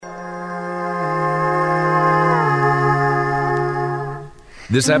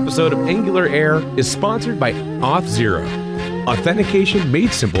This episode of Angular Air is sponsored by Auth0, authentication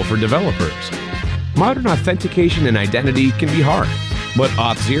made simple for developers. Modern authentication and identity can be hard, but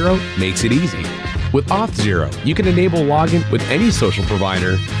Auth0 makes it easy. With Auth0, you can enable login with any social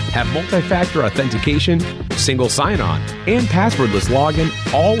provider, have multi-factor authentication, single sign-on, and passwordless login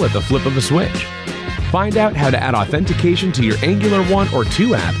all at the flip of a switch. Find out how to add authentication to your Angular 1 or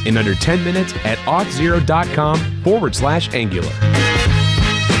 2 app in under 10 minutes at auth0.com/Angular.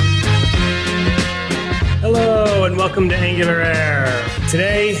 Hello and welcome to Angular Air.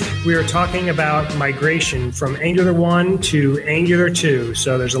 Today we are talking about migration from Angular 1 to Angular 2.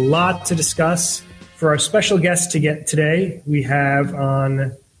 So there's a lot to discuss. For our special guest to get today, we have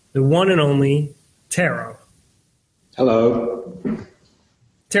on the one and only Tero. Hello.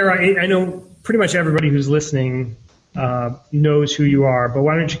 Tero, I know pretty much everybody who's listening knows who you are, but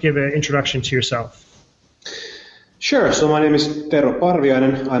why don't you give an introduction to yourself? Sure. So my name is Tero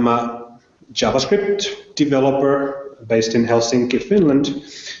Parviainen. I'm a JavaScript developer based in Helsinki, Finland,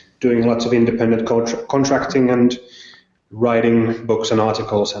 doing lots of independent contracting and writing books and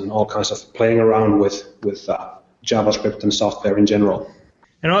articles and all kinds of playing around with JavaScript and software in general.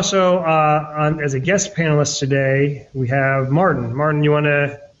 And also, as a guest panelist today, we have Martin. Martin, you want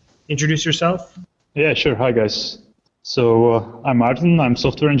to introduce yourself? Yeah, sure. Hi, guys. So I'm Martin. I'm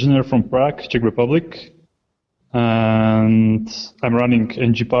software engineer from Prague, Czech Republic. And I'm running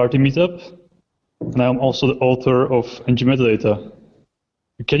NG Party Meetup. And I'm also the author of NG Metadata.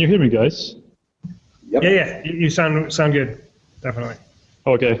 Can you hear me, guys? Yep. Yeah. You sound good, definitely.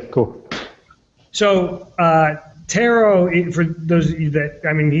 Okay, cool. So, Tero, for those of you that,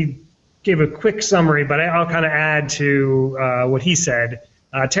 he gave a quick summary, but I'll kind of add to what he said.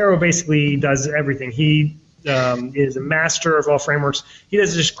 Tero basically does everything. He is a master of all frameworks. He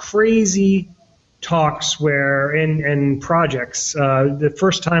does just crazy talks and projects. The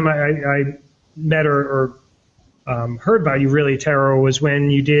first time I met or heard about you, really, Tero, was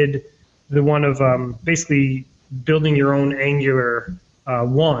when you did the one of basically building your own Angular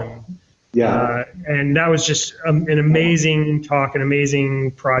 1. Yeah. And that was just an amazing talk, an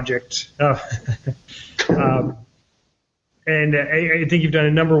amazing project. And I think you've done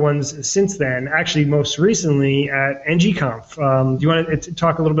a number of ones since then, actually most recently at NGConf. Do you want to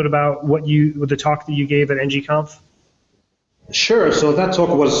talk a little bit about what the talk that you gave at NGConf? Sure. So that talk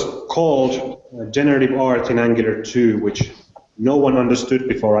was called Generative Art in Angular 2, which no one understood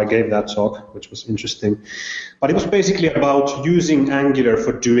before I gave that talk, which was interesting. But it was basically about using Angular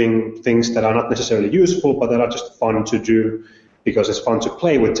for doing things that are not necessarily useful, but that are just fun to do because it's fun to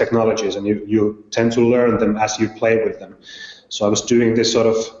play with technologies, and you tend to learn them as you play with them. So I was doing this sort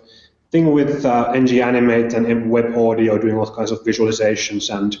of thing with NG Animate and web audio, doing all kinds of visualizations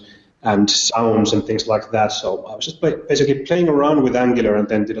and sounds and things like that. So I was just basically playing around with Angular and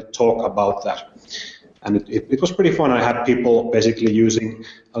then did a talk about that. And it was pretty fun. I had people basically using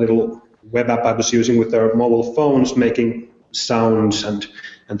a little web app I was using with their mobile phones, making sounds, and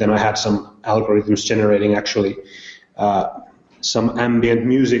then I had some algorithms generating actually some ambient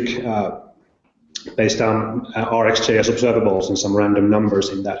music based on RxJS observables and some random numbers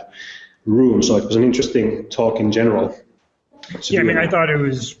in that room. So it was an interesting talk in general. Yeah, I thought it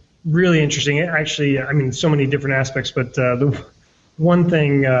was really interesting. Actually, so many different aspects, but the one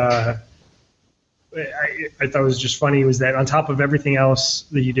thing I thought was just funny was that on top of everything else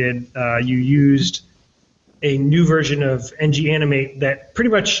that you did, you used a new version of NG Animate that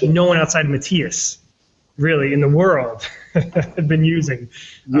pretty much no one outside of Matthias, really, in the world had been using.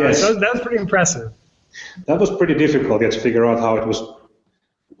 Yes. So that was pretty impressive. That was pretty difficult to figure out how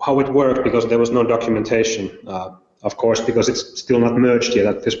it worked, because there was no documentation. Of course, because it's still not merged yet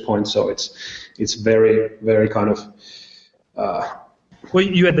at this point, so it's very, very kind of. Well,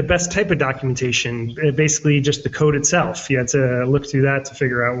 you had the best type of documentation, basically just the code itself. You had to look through that to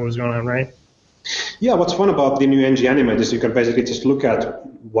figure out what was going on, right? Yeah, what's fun about the new NG Animate is you can basically just look at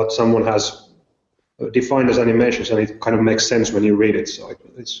what someone has defined as animations, and it kind of makes sense when you read it. So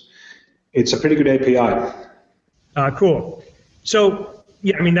it's a pretty good API. Cool. So,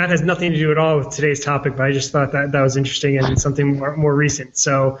 yeah, that has nothing to do at all with today's topic, but I just thought that was interesting and something more recent.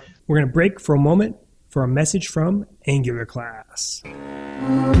 So we're going to break for a moment for a message from Angular Class.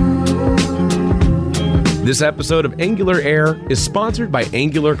 This episode of Angular Air is sponsored by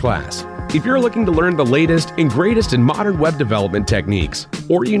Angular Class. If you're looking to learn the latest and greatest in modern web development techniques,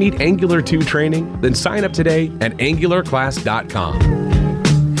 or you need Angular 2 training, then sign up today at angularclass.com.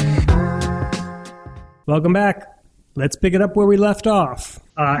 Welcome back. Let's pick it up where we left off.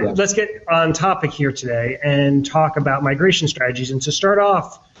 Let's get on topic here today and talk about migration strategies. And to start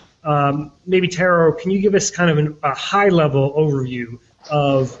off, maybe Tero, can you give us kind of a high-level overview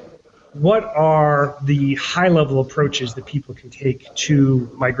of what are the high-level approaches that people can take to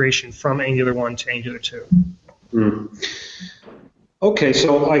migration from Angular 1 to Angular 2? Okay,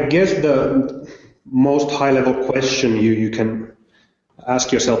 so I guess the most high-level question you can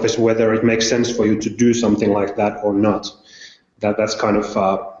ask yourself is whether it makes sense for you to do something like that or not. That's kind of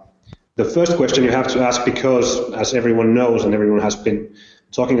the first question you have to ask, because as everyone knows and everyone has been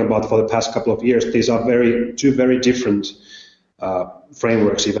talking about for the past couple of years, these are two very different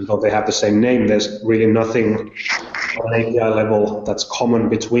frameworks. Even though they have the same name, there's really nothing on an API level that's common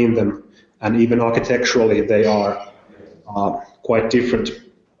between them, and even architecturally they are quite different.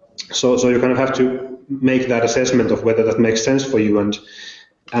 So you kind of have to make that assessment of whether that makes sense for you,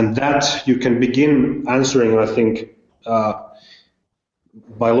 and that you can begin answering, I think,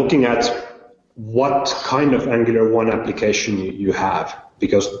 by looking at what kind of Angular 1 application you have,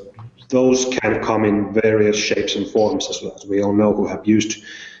 because those can come in various shapes and forms, as we all know who have used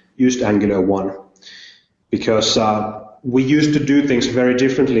Angular 1. Because we used to do things very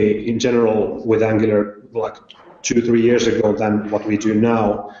differently in general with Angular like 2-3 years ago than what we do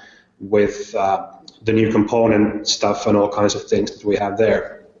now with the new component stuff and all kinds of things that we have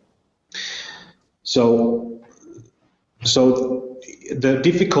there. So the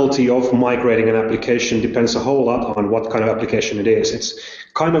difficulty of migrating an application depends a whole lot on what kind of application it is. It's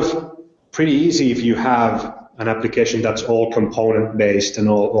kind of pretty easy if you have an application that's all component-based and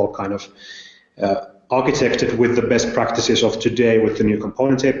all kind of architected with the best practices of today with the new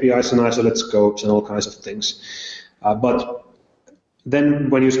component APIs and isolate scopes and all kinds of things. But then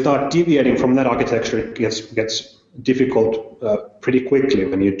when you start deviating from that architecture, it gets difficult pretty quickly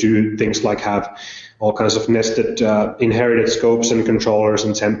when you do things like have all kinds of nested inherited scopes and controllers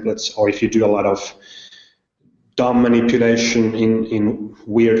and templates, or if you do a lot of DOM manipulation in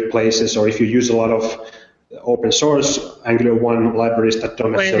weird places, or if you use a lot of open source Angular 1 libraries that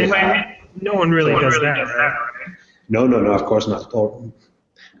don't necessarily have... No one really does that, right? No, of course not. Or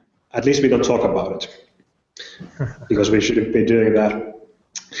at least we don't talk about it, because we shouldn't be doing that.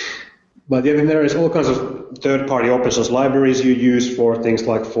 But yeah, there is all kinds of third-party open source libraries you use for things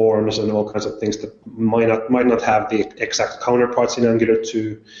like forms and all kinds of things that might not have the exact counterparts in Angular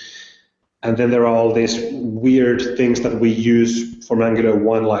 2. And then there are all these weird things that we use from Angular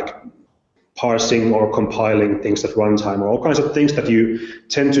 1, like parsing or compiling things at runtime, or all kinds of things that you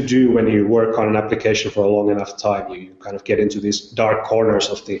tend to do when you work on an application for a long enough time. You kind of get into these dark corners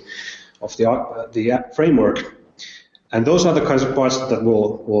of the framework. And those are the kinds of parts that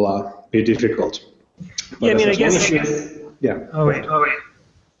will be difficult. But yeah, I mean, I guess... Yeah. Oh, wait.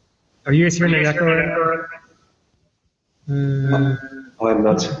 Are you guys hearing an echo? I'm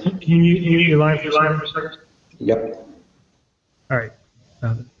not. Can you mute your line for a second? Yep. All right.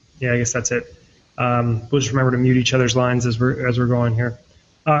 Yeah, I guess that's it. We'll just remember to mute each other's lines as we're going here.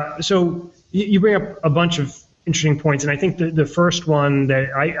 So you bring up a bunch of interesting points, and I think the first one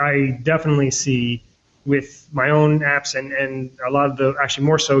that I definitely see with my own apps and a lot of the, actually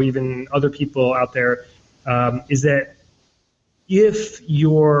more so even other people out there, is that if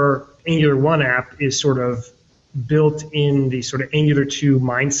your Angular 1 app is sort of built in the sort of Angular 2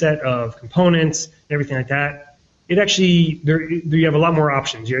 mindset of components and everything like that, it actually, you have a lot more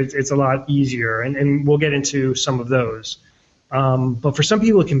options. It's a lot easier, and we'll get into some of those. But for some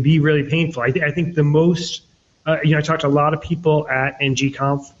people, it can be really painful. I think the most, I talked to a lot of people at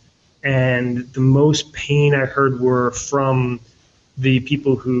ngConf, and the most pain I heard were from the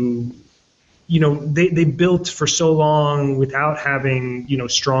people who, they built for so long without having,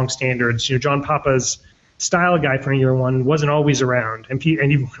 strong standards. John Papa's style guy for Angular 1 wasn't always around, and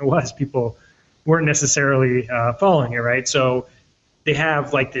even when it was, people weren't necessarily following it, right? So they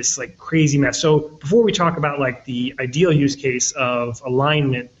have like this like crazy mess. So before we talk about like the ideal use case of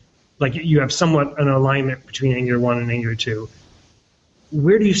alignment, like you have somewhat an alignment between Angular 1 and Angular 2,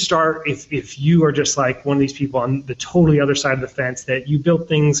 where do you start if you are just like one of these people on the totally other side of the fence that you built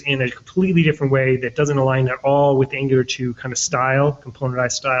things in a completely different way that doesn't align at all with Angular 2 kind of style,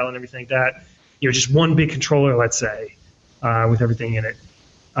 componentized style and everything like that? Just one big controller, let's say, with everything in it.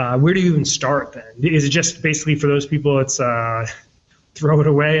 Where do you even start then? Is it just basically for those people it's throw it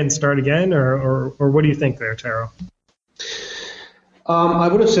away and start again, or what do you think there, Tero? I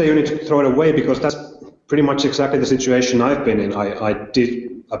wouldn't say you need to throw it away, because that's pretty much exactly the situation I've been in. I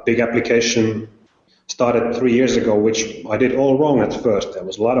did a big application, started 3 years ago, which I did all wrong at first. There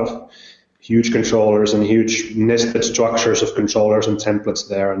was a lot of huge controllers and huge nested structures of controllers and templates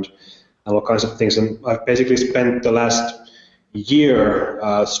there and all kinds of things. And I've basically spent the last year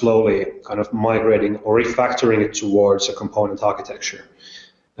slowly kind of migrating or refactoring it towards a component architecture.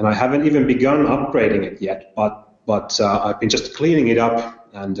 And I haven't even begun upgrading it yet, but but I've been just cleaning it up,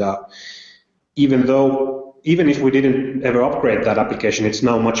 and even if we didn't ever upgrade that application, it's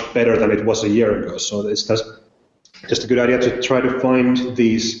now much better than it was a year ago. So it's just a good idea to try to find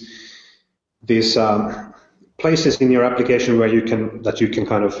these places in your application where you can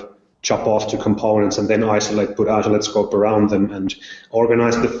kind of chop off to components and then put isolate scope around them and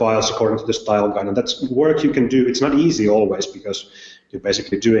organize the files according to the style guide. And that's work you can do. It's not easy always because you're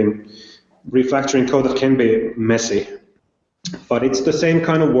basically doing refactoring code that can be messy. But it's the same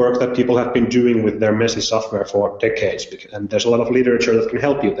kind of work that people have been doing with their messy software for decades. And there's a lot of literature that can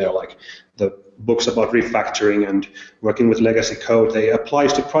help you there, like the books about refactoring and working with legacy code. They apply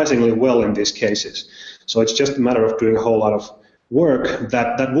surprisingly well in these cases. So it's just a matter of doing a whole lot of work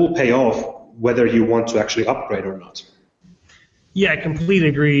that will pay off whether you want to actually upgrade or not. Yeah, I completely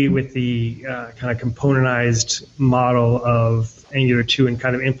agree with the kind of componentized model of Angular 2 and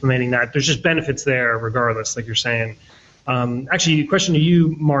kind of implementing that. There's just benefits there regardless, like you're saying. Actually, a question to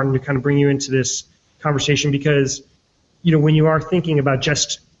you, Martin, to kind of bring you into this conversation, because when you are thinking about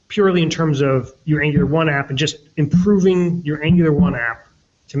just purely in terms of your Angular 1 app and just improving your Angular 1 app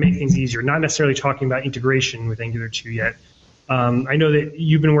to make things easier, not necessarily talking about integration with Angular 2 yet. I know that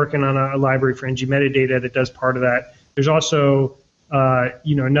you've been working on a library for ng metadata that does part of that. There's also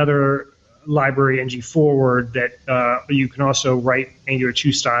another library, ng forward, that you can also write Angular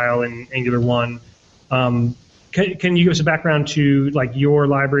 2 style in Angular 1. Can you give us a background to like your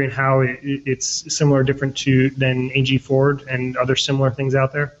library and how it's similar or different than ng forward and other similar things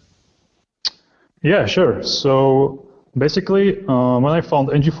out there? Yeah, sure. So basically, when I found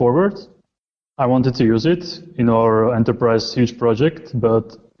ng forward, I wanted to use it in our enterprise huge project,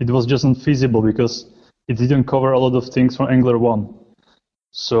 but it was just not feasible because it didn't cover a lot of things from Angular 1.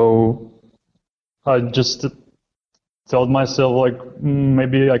 So I just told myself, like,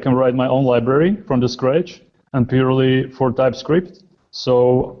 maybe I can write my own library from the scratch and purely for TypeScript.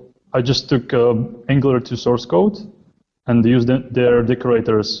 So I just took Angular 2 source code and used their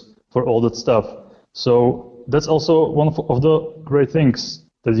decorators for all that stuff. So that's also one of the great things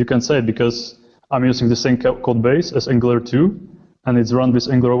that you can say, because I'm using the same code base as Angular 2, and it's run with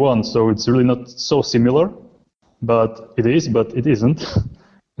Angular 1, so it's really not so similar, but it isn't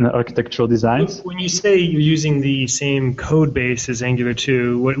in architectural designs. When you say you're using the same code base as Angular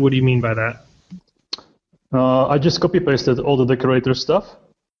 2, what do you mean by that? I just copy-pasted all the decorator stuff,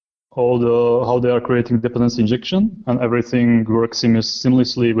 how they are creating dependency injection, and everything works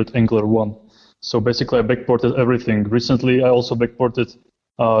seamlessly with Angular 1. So basically, I backported everything. Recently, I also backported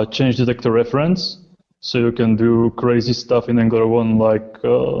change detector reference, so you can do crazy stuff in Angular 1, like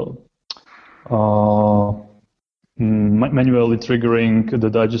manually triggering the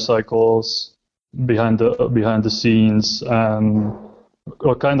digest cycles behind the scenes and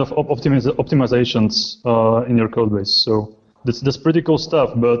kind of optimizations in your code base. So that's pretty cool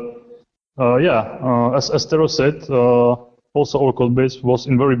stuff. But as Tero said, also our code base was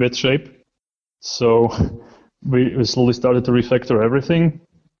in very bad shape. So we slowly started to refactor everything.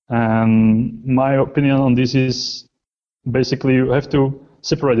 And my opinion on this is basically you have to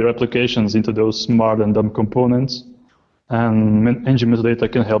separate your applications into those smart and dumb components. And ng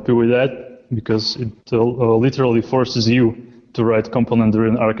metadata can help you with that because it literally forces you to write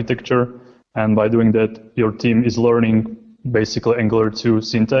component-driven architecture. And by doing that, your team is learning basically Angular 2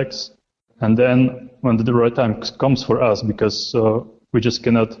 syntax. And then when the right time comes for us, because we just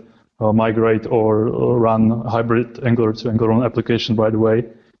cannot migrate or run hybrid Angular to Angular 1 application right away,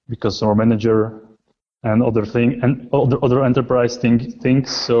 because our manager and other enterprise things.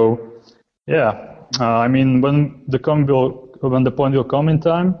 So yeah, I mean, when the point will come in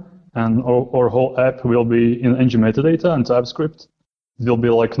time, and our whole app will be in ng metadata and TypeScript, it will be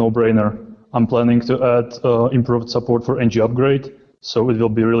like no-brainer. I'm planning to add improved support for ng upgrade, so it will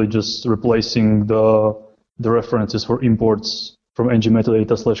be really just replacing the references for imports from ng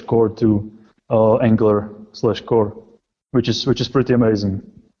metadata /core to Angular /core, which is pretty amazing.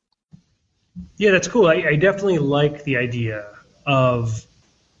 Yeah, that's cool. I definitely like the idea of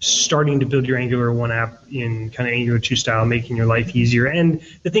starting to build your Angular 1 app in kind of Angular 2 style, making your life easier. And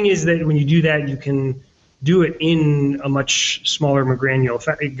the thing is that when you do that, you can do it in a much smaller, more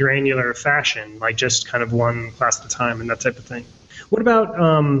granular fashion, like just kind of one class at a time and that type of thing. What about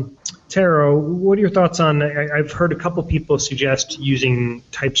Tero? What are your thoughts on, I've heard a couple people suggest using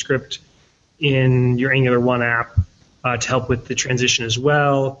TypeScript in your Angular 1 app to help with the transition as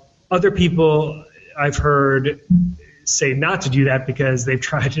well. Other people I've heard say not to do that because they've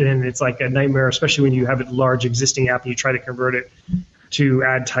tried it and it's like a nightmare, especially when you have a large existing app and you try to convert it to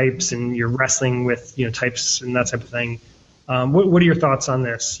add types and you're wrestling with types and that type of thing. What are your thoughts on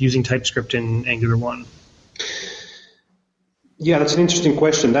this, using TypeScript in Angular 1? Yeah, that's an interesting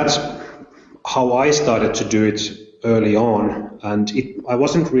question. That's how I started to do it early on, and I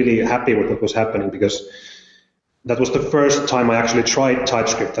wasn't really happy with what was happening because that was the first time I actually tried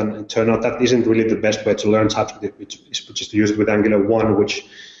TypeScript, and it turned out that isn't really the best way to learn TypeScript, which is to use it with Angular 1, which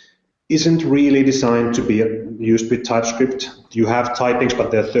isn't really designed to be used with TypeScript. You have typings, but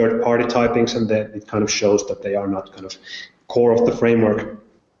they're third-party typings, and it kind of shows that they are not kind of core of the framework.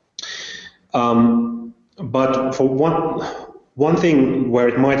 But for one thing where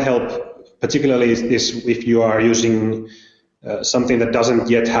it might help, particularly is if you are using something that doesn't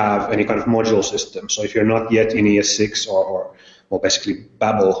yet have any kind of module system. So if you're not yet in ES6 or basically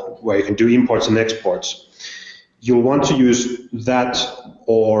Babel, where you can do imports and exports, you'll want to use that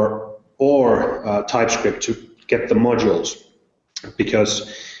or TypeScript to get the modules,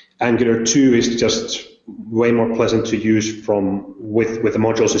 because Angular 2 is just way more pleasant to use with the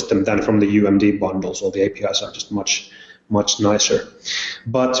module system than from the UMD bundles, or the APIs are just much nicer.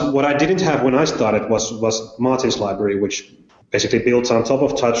 But what I didn't have when I started was Martin's library, which basically builds on top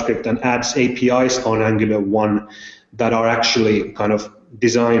of TypeScript and adds APIs on Angular 1 that are actually kind of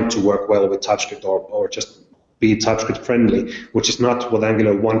designed to work well with TypeScript or just be TypeScript friendly, which is not what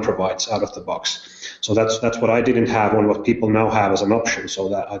Angular 1 provides out of the box. So that's what I didn't have and what people now have as an option. So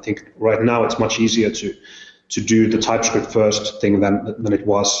that I think right now it's much easier to do the TypeScript first thing than it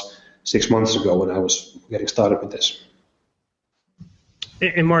was 6 months ago when I was getting started with this.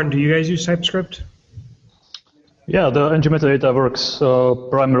 And Martin, do you guys use TypeScript? Yeah, the ng metadata works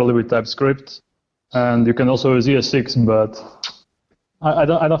primarily with TypeScript, and you can also use ES6, but I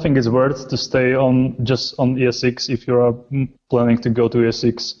don't think it's worth to stay just on ES6 if you are planning to go to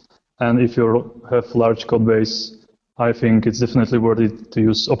ES6, and if you have large code base. I think it's definitely worth it to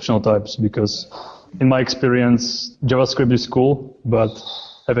use optional types, because in my experience, JavaScript is cool, but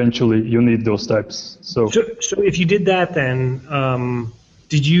eventually you need those types. So if you did that, then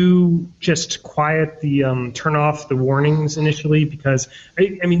did you just quiet the turn off the warnings initially? Because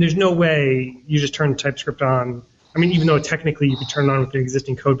I mean, there's no way you just turn TypeScript on. I mean, even though technically you could turn it on with the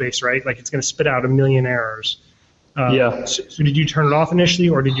existing code base, right? Like it's going to spit out a million errors. Yeah. So did you turn it off initially,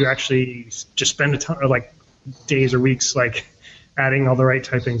 or did you actually just spend a ton, or like days or weeks, like adding all the right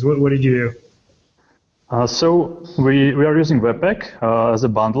typings? What did you do? So we are using Webpack as a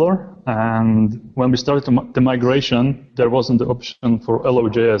bundler, and when we started the migration, there wasn't the option for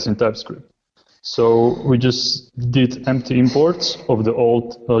Hello.js in TypeScript. So we just did empty imports of the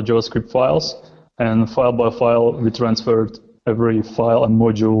old JavaScript files, and file by file we transferred every file and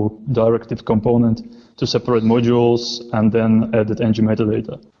module directive component to separate modules, and then added ng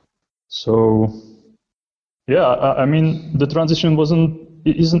metadata. So yeah, I mean the transition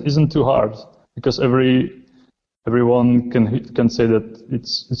isn't too hard, because everyone can say that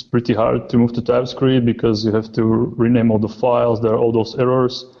it's pretty hard to move to TypeScript because you have to rename all the files, there are all those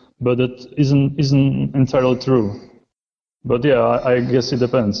errors, but that isn't entirely true. But yeah, I guess it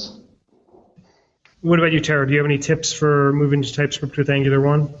depends. What about you, Tero? Do you have any tips for moving to TypeScript with Angular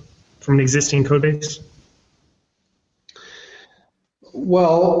 1 from an existing code base?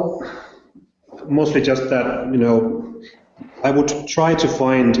 Well, mostly just that, I would try to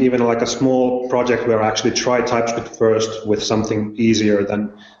find even like a small project where I actually try TypeScript first with something easier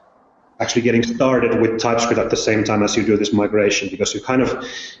than actually getting started with TypeScript at the same time as you do this migration, because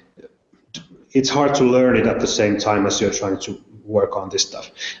it's hard to learn it at the same time as you're trying to work on this stuff.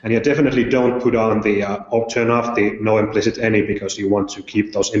 And you definitely don't put on or turn off the no implicit any, because you want to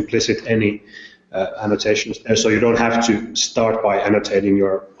keep those implicit any annotations there, so you don't have to start by annotating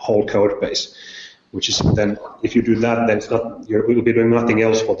your whole code base. Which is then, if you do that, then you'll be doing nothing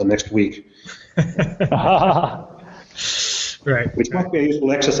else for the next week. Right. Which might be a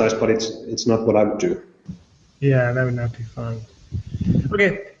useful exercise, but it's not what I would do. Yeah, that would not be fun.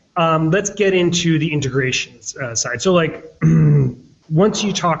 Okay, let's get into the integrations side. So, like, once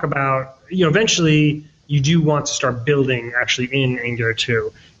you talk about, eventually you do want to start building actually in Angular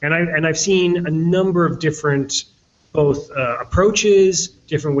 2, and I've seen a number of different both approaches,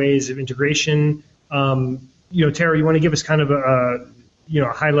 different ways of integration. Tero, you want to give us kind of a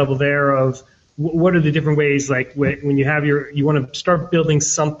high level there of what are the different ways, like when you want to start building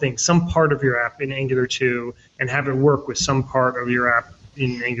some part of your app in Angular 2 and have it work with some part of your app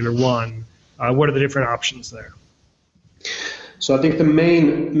in Angular 1. What are the different options there? So I think the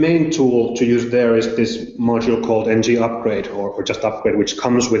main tool to use there is this module called ng upgrade or just upgrade, which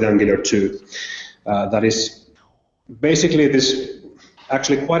comes with Angular 2. That is basically this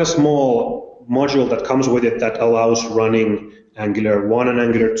actually quite a small module that comes with it that allows running Angular 1 and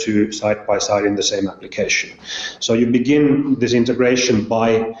Angular 2 side by side in the same application. So you begin this integration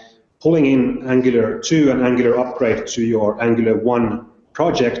by pulling in Angular 2 and Angular upgrade to your Angular 1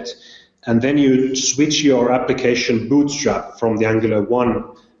 project, and then you switch your application bootstrap from the Angular 1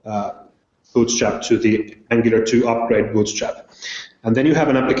 bootstrap to the Angular 2 upgrade bootstrap. And then you have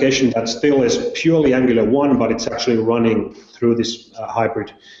an application that still is purely Angular 1, but it's actually running through this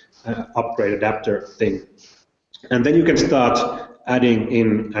hybrid upgrade adapter thing. And then you can start adding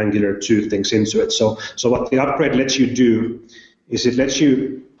in Angular 2 things into it. So what the upgrade lets you do is it lets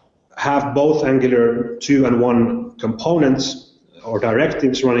you have both Angular 2 and 1 components or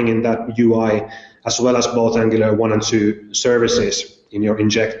directives running in that UI, as well as both Angular 1 and 2 services in your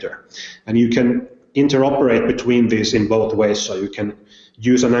injector. And you can interoperate between these in both ways. So you can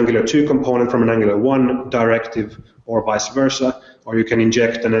use an Angular 2 component from an Angular 1 directive or vice versa, or you can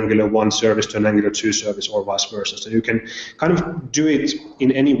inject an Angular 1 service to an Angular 2 service or vice versa. So you can kind of do it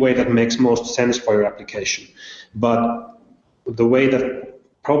in any way that makes most sense for your application. But the way that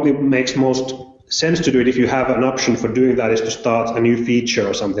probably makes most sense to do it, if you have an option for doing that, is to start a new feature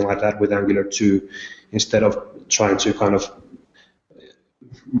or something like that with Angular 2 instead of trying to kind of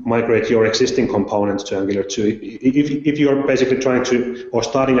migrate your existing components to Angular 2. If you're basically trying to, or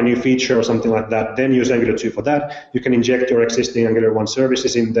starting a new feature or something like that, then use Angular 2 for that. You can inject your existing Angular 1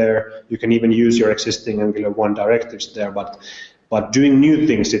 services in there. You can even use your existing Angular 1 directives there. But doing new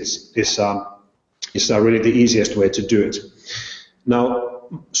things is really the easiest way to do it. Now,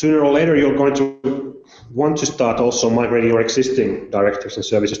 sooner or later, you're going to want to start also migrating your existing directives and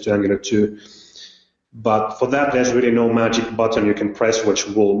services to Angular 2. But for that, there's really no magic button you can press which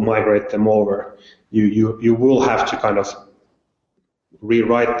will migrate them over. You will have to kind of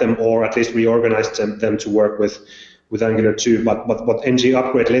rewrite them, or at least reorganize them to work with Angular 2. But what ng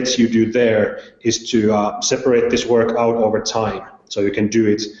upgrade lets you do there is to separate this work out over time. So you can do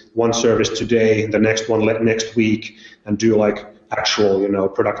it one service today, the next one next week, and do like actual,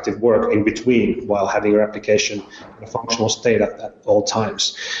 productive work in between while having your application in a functional state at all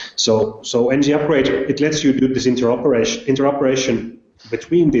times. So ng upgrade, it lets you do this interoperation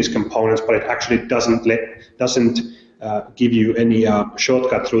between these components, but it actually doesn't give you any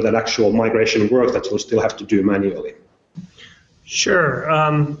shortcut through that actual migration work that you'll still have to do manually. Sure,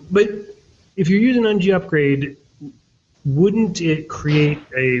 but if you're using ng upgrade, wouldn't it create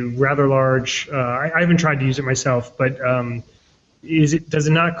a rather large? I haven't tried to use it myself, but does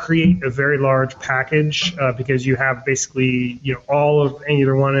it not create a very large package because you have basically all of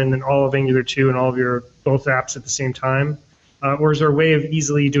Angular 1 and then all of Angular 2 and all of your both apps at the same time? Or is there a way of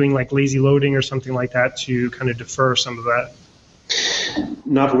easily doing like lazy loading or something like that to kind of defer some of that?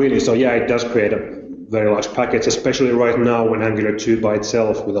 Not really. So yeah, it does create a very large package, especially right now when Angular 2 by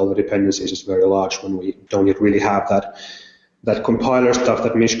itself with all the dependencies is very large, when we don't yet really have that compiler stuff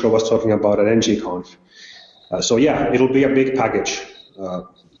that Miško was talking about at ngconf. So yeah, it'll be a big package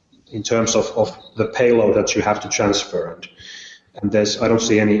in terms of the payload that you have to transfer, and I don't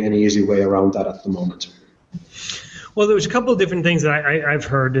see any easy way around that at the moment. Well, there's a couple of different things that I've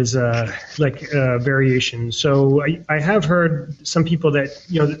heard as variations. So I have heard some people that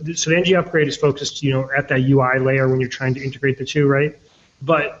so the ng upgrade is focused at that UI layer when you're trying to integrate the two, right?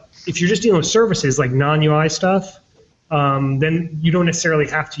 But if you're just dealing with services like non-UI stuff, then you don't necessarily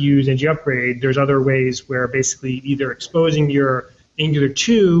have to use ng upgrade. There's other ways where basically either exposing your Angular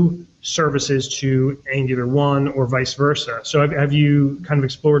 2 services to Angular 1 or vice versa. So have you kind of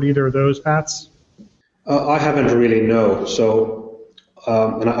explored either of those paths? I haven't really, no. So,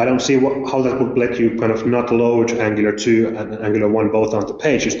 and I don't see how that would let you kind of not load Angular 2 and Angular 1 both on the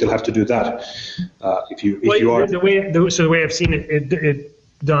page. You still have to do that. The way I've seen it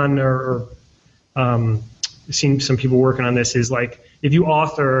done or seen some people working on this is like if you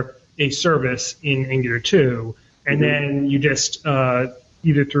author a service in Angular 2 and then you just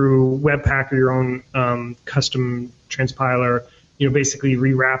either through Webpack or your own custom transpiler, basically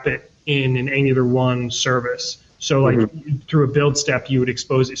rewrap it in an Angular 1 service. So like through a build step, you would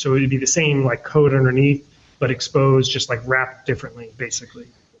expose it. So it would be the same like code underneath, but exposed just like wrapped differently, basically.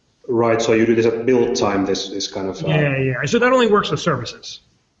 Right. So you do this at build time. This kind of. Yeah. So that only works with services,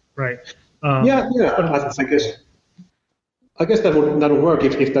 right? I guess that would work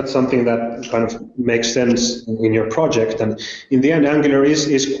if that's something that kind of makes sense in your project. And in the end, Angular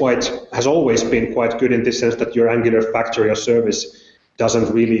has always been quite good in this sense that your Angular factory or service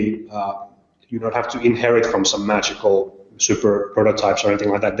doesn't really, you don't have to inherit from some magical super prototypes or anything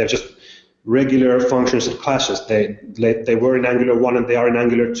like that. They're just regular functions and classes. They were in Angular 1 and they are in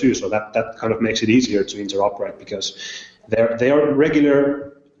Angular 2, so that kind of makes it easier to interoperate because they are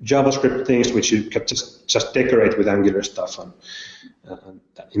regular JavaScript things which you can just decorate with Angular stuff, and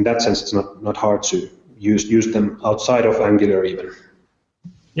in that sense, it's not hard to use them outside of Angular even.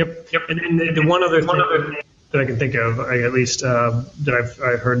 Yep. And the one other thing that I can think of, at least that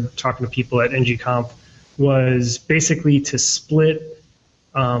I've heard talking to people at NGConf, was basically to split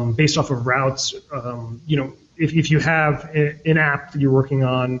based off of routes. If you have an app that you're working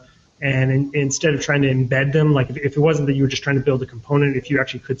on, and instead of trying to embed them, like if it wasn't that you were just trying to build a component, if you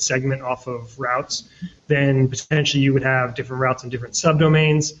actually could segment off of routes, then potentially you would have different routes and different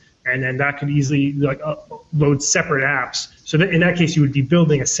subdomains, and then that could easily load separate apps. So that in that case, you would be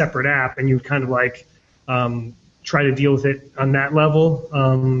building a separate app, and you would kind of try to deal with it on that level.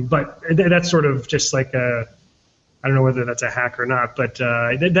 But that's sort of just like I don't know whether that's a hack or not, but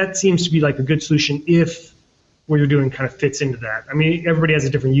that seems to be like a good solution if what you're doing kind of fits into that. I mean, everybody has a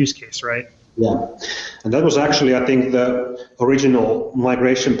different use case, right? Yeah, and that was actually, I think, the original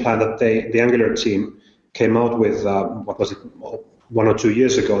migration plan that the Angular team came out with, 1 or 2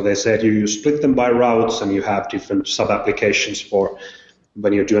 years ago. They said you split them by routes and you have different sub-applications for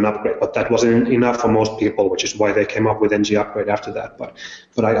when you do an upgrade. But that wasn't enough for most people, which is why they came up with NG Upgrade after that. But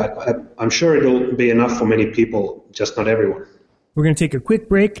I'm sure it'll be enough for many people, just not everyone. We're going to take a quick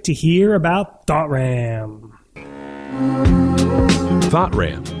break to hear about ThoughtRam.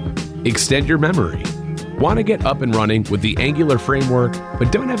 ThoughtRam. Extend your memory. Want to get up and running with the Angular framework,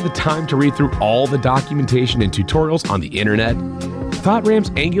 but don't have the time to read through all the documentation and tutorials on the internet?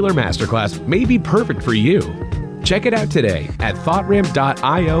 ThoughtRam's Angular Masterclass may be perfect for you. Check it out today at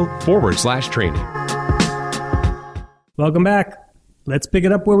thoughtram.io/training. Welcome back. Let's pick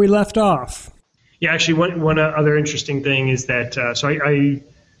it up where we left off. Yeah, actually, one other interesting thing is that so I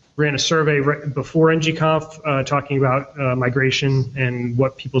ran a survey right before NGConf talking about migration and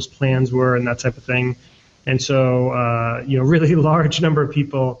what people's plans were and that type of thing. And so, really large number of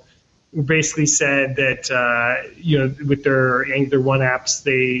people basically said that, with their Angular 1 apps,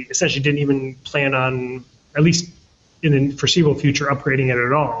 they essentially didn't even plan on, at least in the foreseeable future, upgrading it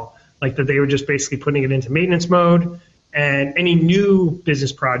at all. Like that they were just basically putting it into maintenance mode, and any new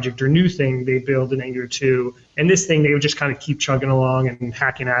business project or new thing they build in Angular 2, and this thing they would just kind of keep chugging along and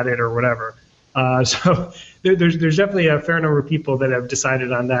hacking at it or whatever. So there's definitely a fair number of people that have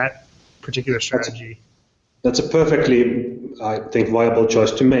decided on that particular strategy. That's a perfectly, I think, viable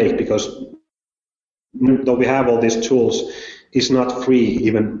choice to make, because though we have all these tools, it's not free,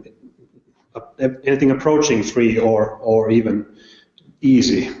 even anything approaching free or even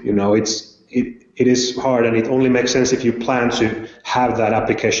easy. It is hard, and it only makes sense if you plan to have that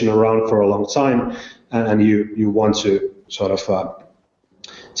application around for a long time, and you want to sort of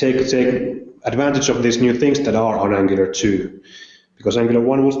take advantage of these new things that are on Angular 2, because Angular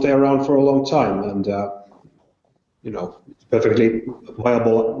 1 will stay around for a long time, and perfectly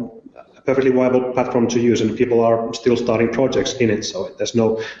viable platform to use, and people are still starting projects in it, so there's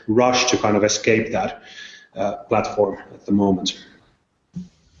no rush to kind of escape that platform at the moment.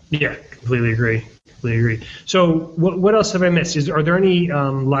 Yeah, completely agree. So what else have I missed? Are there any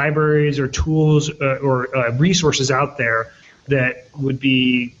libraries or tools or resources out there that would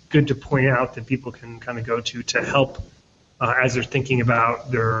be good to point out that people can kind of go to help as they're thinking about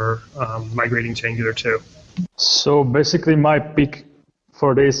their migrating to Angular 2? So basically my pick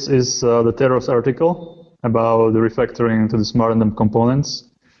for this is the Teros article about the refactoring to the SmartNDM components.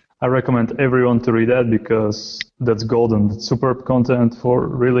 I recommend everyone to read that because that's golden. It's superb content for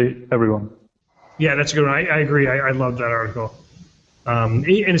really everyone. Yeah, that's a good one. I agree. I love that article.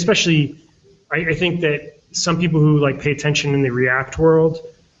 And especially, I think that some people who pay attention in the React world,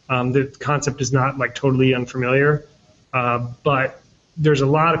 the concept is not totally unfamiliar. But there's a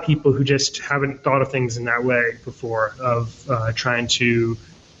lot of people who just haven't thought of things in that way before, of trying to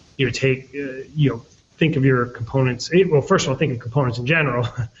think of your components. Well, first of all, think of components in general,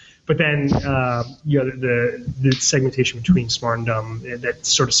 but then the segmentation between Smart and Dumb, that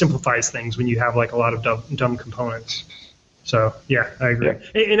sort of simplifies things when you have a lot of dumb components. So yeah, I agree.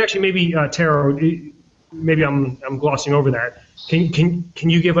 Yeah. And actually, maybe Tero, maybe I'm glossing over that. Can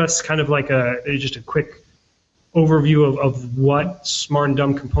you give us kind of just a quick overview of what Smart and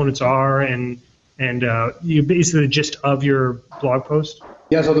Dumb components are and basically the gist of your blog post?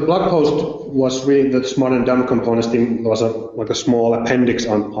 Yeah, so the blog post was really the Smart and Dumb components thing. Was a small appendix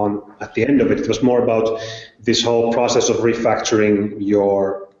on at the end of it. It was more about this whole process of refactoring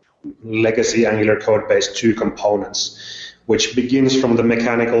your legacy Angular code base to components, which begins from the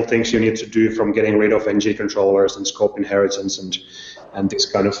mechanical things you need to do, from getting rid of NG controllers and scope inheritance and this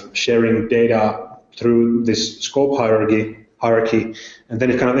kind of sharing data through this scope hierarchy, and then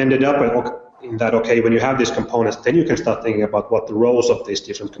it kind of ended up in that, when you have these components, then you can start thinking about what the roles of these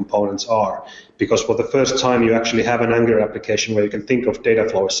different components are, because for the first time you actually have an Angular application where you can think of data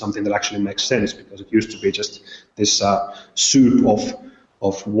flow as something that actually makes sense, because it used to be just this soup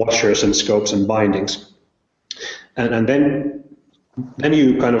of washers and scopes and bindings. And then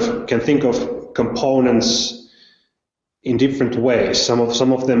you kind of can think of components in different ways. Some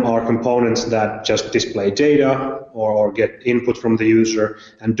of them are components that just display data or get input from the user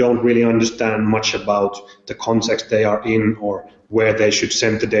and don't really understand much about the context they are in or where they should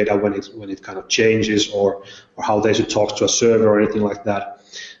send the data when it kind of changes or how they should talk to a server or anything like that.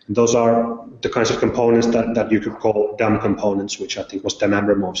 And those are the kinds of components that you could call dumb components, which I think was Dan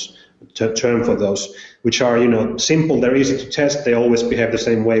Abramov's term for those, which are simple, they're easy to test, they always behave the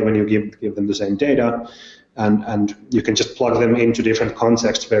same way when you give them the same data, and you can just plug them into different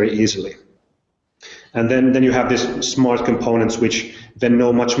contexts very easily. And then you have these smart components which then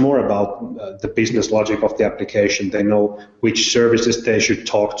know much more about the business logic of the application. They know which services they should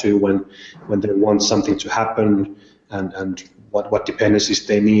talk to when they want something to happen and what dependencies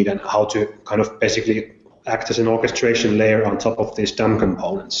they need and how to kind of basically act as an orchestration layer on top of these dumb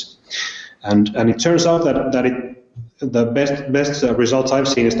components. And it turns out that the best results I've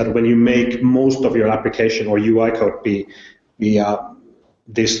seen is that when you make most of your application or UI code be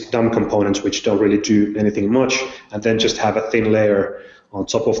these dumb components which don't really do anything much, and then just have a thin layer on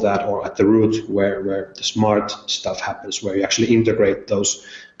top of that or at the root where the smart stuff happens, where you actually integrate those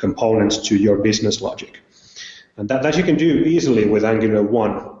components to your business logic. And that you can do easily with Angular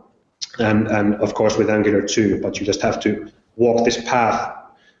 1 and of course with Angular 2, but you just have to walk this path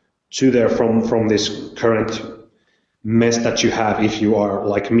to there from this current mess that you have if you are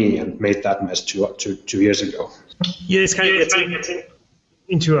like me and made that mess two years ago. Yeah, it's kind of gets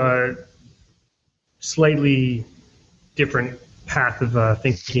into a slightly different path of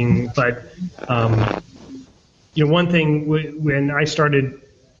thinking, but one thing when I started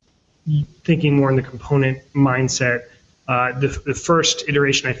thinking more in the component mindset, the first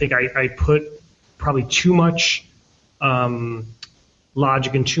iteration, I think I put probably too much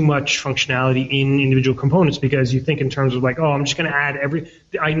logic and too much functionality in individual components, because you think in terms of like, oh, I'm just going to add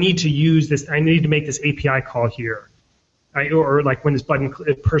I need to use this, I need to make this API call here. Or like when this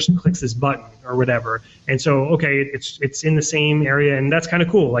person clicks this button or whatever. And so, okay, it's in the same area, and that's kind of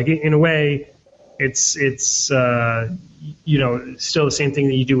cool. Like in a way, it's still the same thing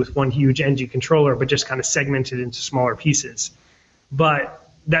that you do with one huge ng controller, but just kind of segmented into smaller pieces.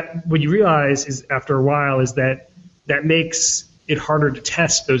 But that what you realize is after a while is that makes it harder to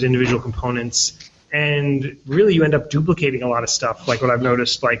test those individual components, and really you end up duplicating a lot of stuff. Like what I've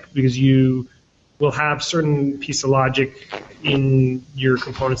noticed, like because you will have certain piece of logic in your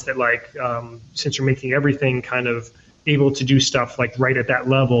components that since you're making everything kind of able to do stuff like right at that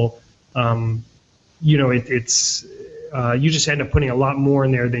level, it's you just end up putting a lot more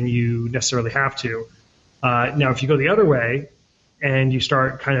in there than you necessarily have to. Now, if you go the other way and you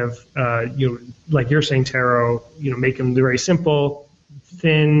start kind of, like you're saying, Tero, make them very simple,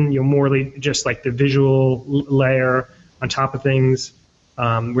 thin, more just like the visual layer on top of things,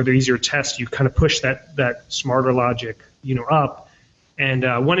 where they're easier to test, you kind of push that smarter logic, up.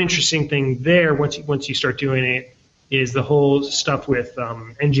 And one interesting thing there, once you start doing it, is the whole stuff with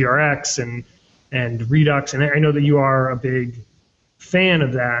NGRX and Redux. And I know that you are a big fan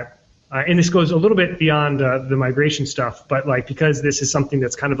of that. And this goes a little bit beyond the migration stuff, but because this is something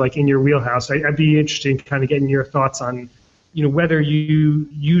that's kind of like in your wheelhouse, I'd be interested in kind of getting your thoughts on, whether you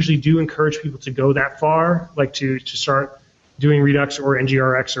usually do encourage people to go that far, like to start doing Redux or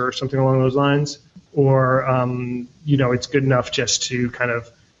NGRX or something along those lines, or it's good enough just to kind of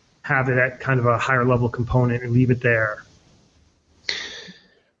have it at kind of a higher level component and leave it there.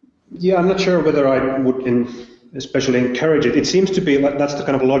 Yeah, I'm not sure whether I would especially encourage it. It seems to be like that's the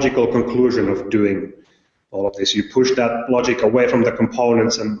kind of logical conclusion of doing all of this. You push that logic away from the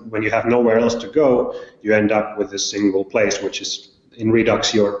components, and when you have nowhere else to go, you end up with this single place, which is in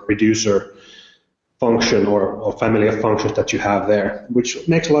Redux your reducer function or family of functions that you have there, which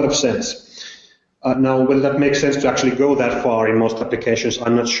makes a lot of sense. Now, whether that makes sense to actually go that far in most applications,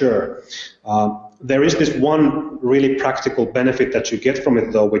 I'm not sure. There is this one really practical benefit that you get from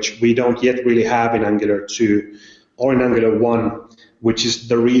it, though, which we don't yet really have in Angular 2 or in Angular 1, which is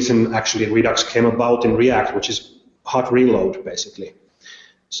the reason actually Redux came about in React, which is hot reload, basically.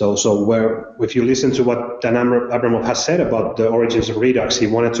 So where if you listen to what Dan Abramov has said about the origins of Redux, he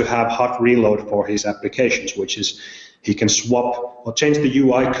wanted to have hot reload for his applications, which is he can swap or change the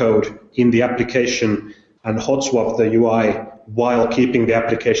UI code in the application and hot swap the UI while keeping the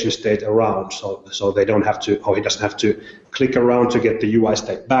application state around. So they don't have to, or he doesn't have to click around to get the UI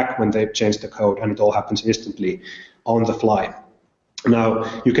state back when they've changed the code, and it all happens instantly on the fly.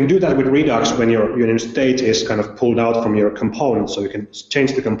 Now, you can do that with Redux when your state is kind of pulled out from your components, so you can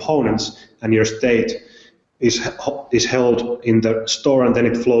change the components and your state is held in the store and then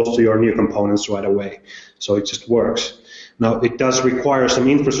it flows to your new components right away. So it just works. Now, it does require some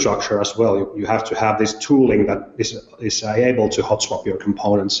infrastructure as well. You have to have this tooling that is able to hot swap your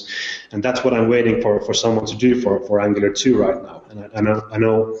components. And that's what I'm waiting for someone to do for Angular 2 right now. And I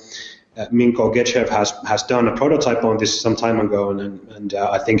know Minko Getchev has done a prototype on this some time ago, and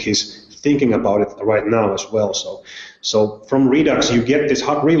I think he's thinking about it right now as well. So from Redux, you get this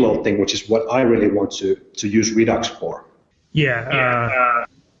hot reload thing, which is what I really want to use Redux for. Yeah.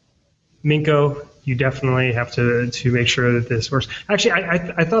 Minko, you definitely have to make sure that this works. Actually,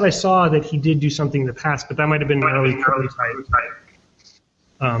 I thought I saw that he did do something in the past, but that might have been an early prototype.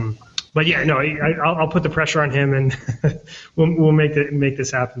 But yeah, no, I'll put the pressure on him, and we'll make this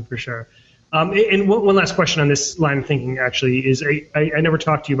happen for sure. And one last question on this line of thinking actually is I never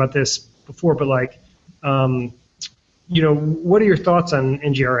talked to you about this before, but like, what are your thoughts on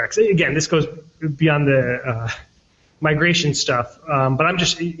NGRX? Again, this goes beyond the migration stuff, but I'm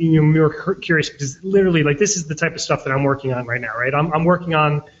just more curious because literally, like, this is the type of stuff that I'm working on right now, right? I'm working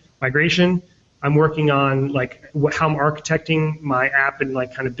on migration. I'm working on like how I'm architecting my app and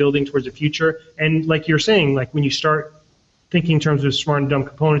like kind of building towards the future. And like you're saying, like when you start thinking in terms of smart and dumb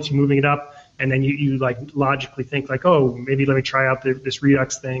components, you're moving it up, and then you like logically think like, oh, maybe let me try out this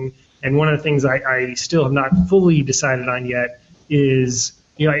Redux thing. And one of the things I still have not fully decided on yet is,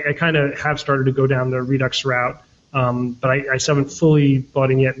 I kind of have started to go down the Redux route, but I still haven't fully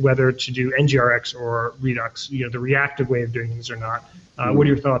bought in yet whether to do NGRX or Redux, the reactive way of doing things or not. What are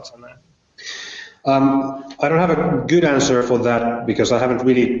your thoughts on that? I don't have a good answer for that because I haven't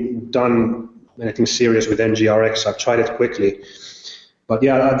really done anything serious with NGRX. I've tried it quickly. But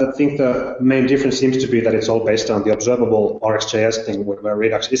yeah, I think the main difference seems to be that it's all based on the observable RxJS thing where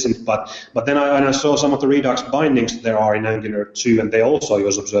Redux isn't. But then I saw some of the Redux bindings there are in Angular 2, and they also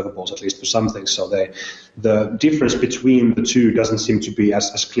use observables, at least for some things. So the difference between the two doesn't seem to be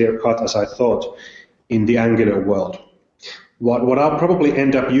as clear-cut as I thought in the Angular world. What I'll probably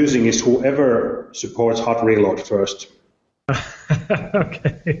end up using is whoever supports hot reload first.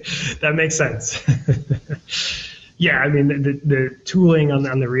 Okay, that makes sense. Yeah, I mean, the tooling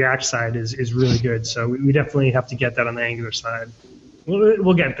on the React side is really good, so we definitely have to get that on the Angular side.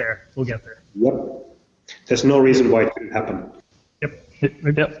 We'll get there. Yep. There's no reason why it couldn't happen.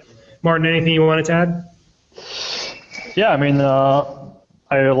 Yep. Martin, anything you wanted to add? Yeah, I mean,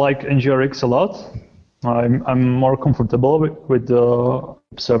 I like NGRX a lot. I'm more comfortable with the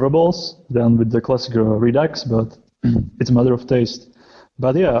observables than with the classic Redux, but it's a matter of taste.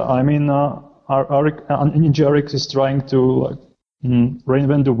 But yeah, I mean, NGRX is trying to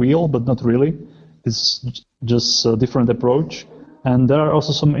reinvent the wheel, but not really. It's just a different approach. And there are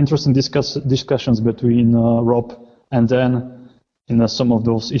also some interesting discussions between Rob and Dan in some of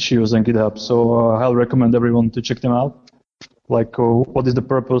those issues on GitHub. So I'll recommend everyone to check them out. Like what is the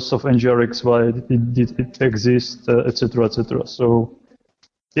purpose of NGRX, why did it exist, etc., etc. So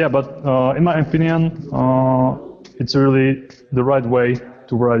yeah, but in my opinion, it's really the right way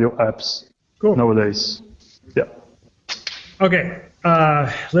to write your apps nowadays. Yeah. Okay,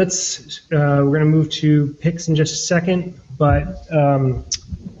 let's. We're going to move to picks in just a second, but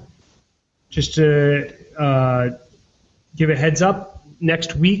just to give a heads up.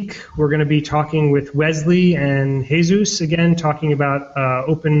 Next week, we're going to be talking with Wesley and Jesus again, talking about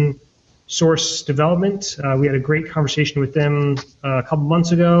open source development. We had a great conversation with them a couple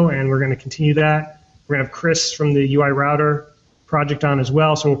months ago, and we're going to continue that. We're going to have Chris from the UI Router project on as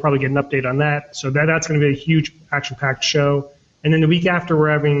well, so we'll probably get an update on that. So that's going to be a huge action-packed show. And then the week after,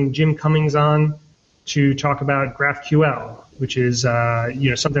 we're having Jim Cummings on to talk about GraphQL, which is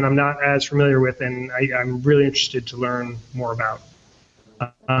something I'm not as familiar with, and I'm really interested to learn more about.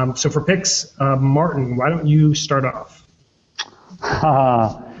 So for picks, Martin, why don't you start off?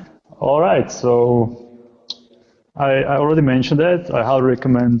 All right. So I already mentioned it. I highly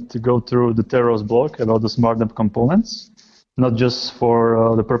recommend to go through the Teros blog about the SmartDump components, not just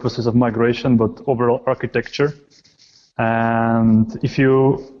for the purposes of migration, but overall architecture. And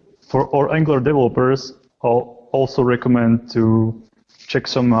for our Angular developers, I'll also recommend to check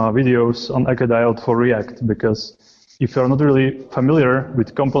some videos on Ekadiot for React, because if you're not really familiar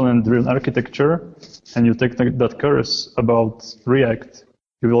with component-driven architecture and you take that course about React,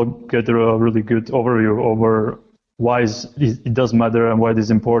 you will get a really good overview over why it does matter and why it is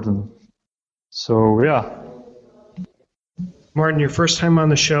important. So, yeah. Martin, your first time on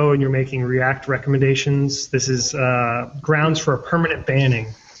the show and you're making React recommendations. This is grounds for a permanent banning.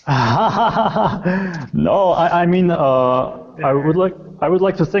 No, I mean, I would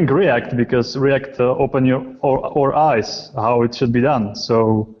like to thank React, because React opened our eyes how it should be done.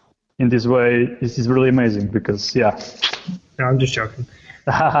 So in this way is really amazing because, yeah. No, I'm just joking.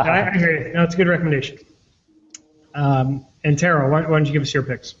 I agree. No, it's a good recommendation. And Taro, why don't you give us your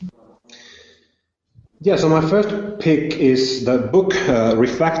picks? Yeah, so my first pick is the book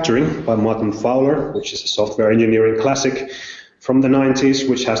Refactoring by Martin Fowler, which is a software engineering classic from the 90s,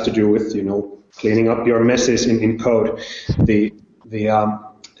 which has to do with, cleaning up your messes in code. The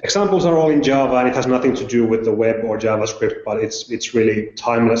examples are all in Java, and it has nothing to do with the web or JavaScript, but it's really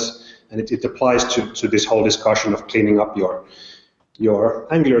timeless, and it applies to this whole discussion of cleaning up your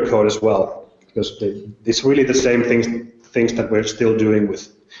Angular code as well, because it's really the same things that we're still doing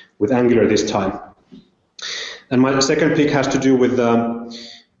with Angular this time. And my second pick has to do with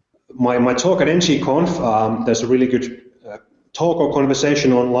my talk at NGConf. There's a really good talk or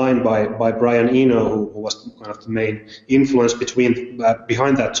conversation online by Brian Eno, who was one of the main influence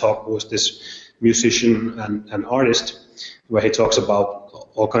behind that talk, who was this musician and artist, where he talks about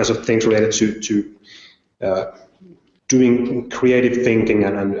all kinds of things related to doing creative thinking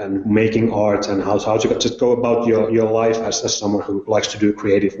and making art, and how to just go about your life as someone who likes to do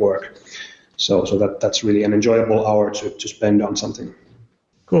creative work. So that's really an enjoyable hour to spend on something.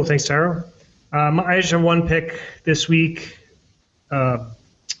 Cool, thanks, Taro. I just have one pick this week.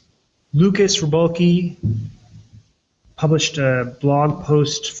 Lucas Rebolke published a blog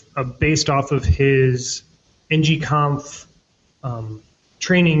post based off of his NGConf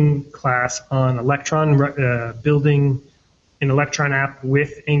training class on Electron, building an Electron app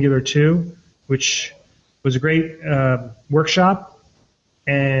with Angular 2, which was a great workshop.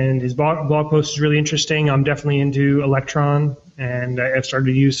 And his blog post is really interesting. I'm definitely into Electron, and I've started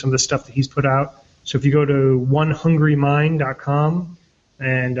to use some of the stuff that he's put out. So if you go to onehungrymind.com,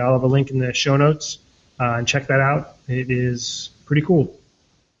 and I'll have a link in the show notes, and check that out. It is pretty cool.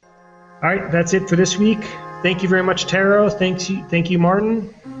 All right, that's it for this week. Thank you very much, Taro. Thank you,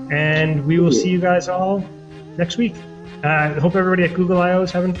 Martin. And we will see you guys all next week. I hope everybody at Google I/O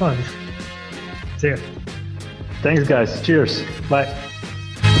is having fun. See ya. Thanks, guys. Cheers. Bye.